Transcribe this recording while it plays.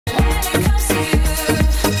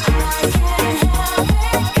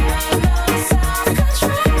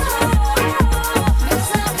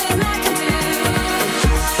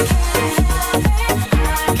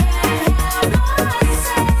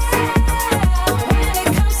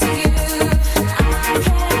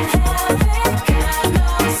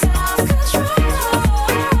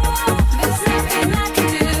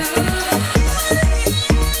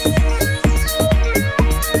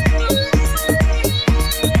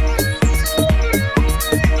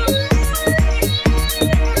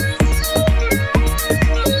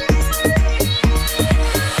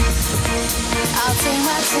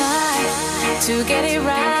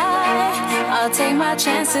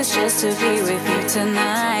places just to be with you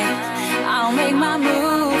tonight. I'll make my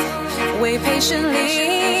move, wait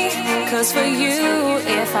patiently, 'cause for you,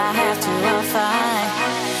 if I have to, I'll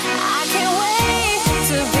fight.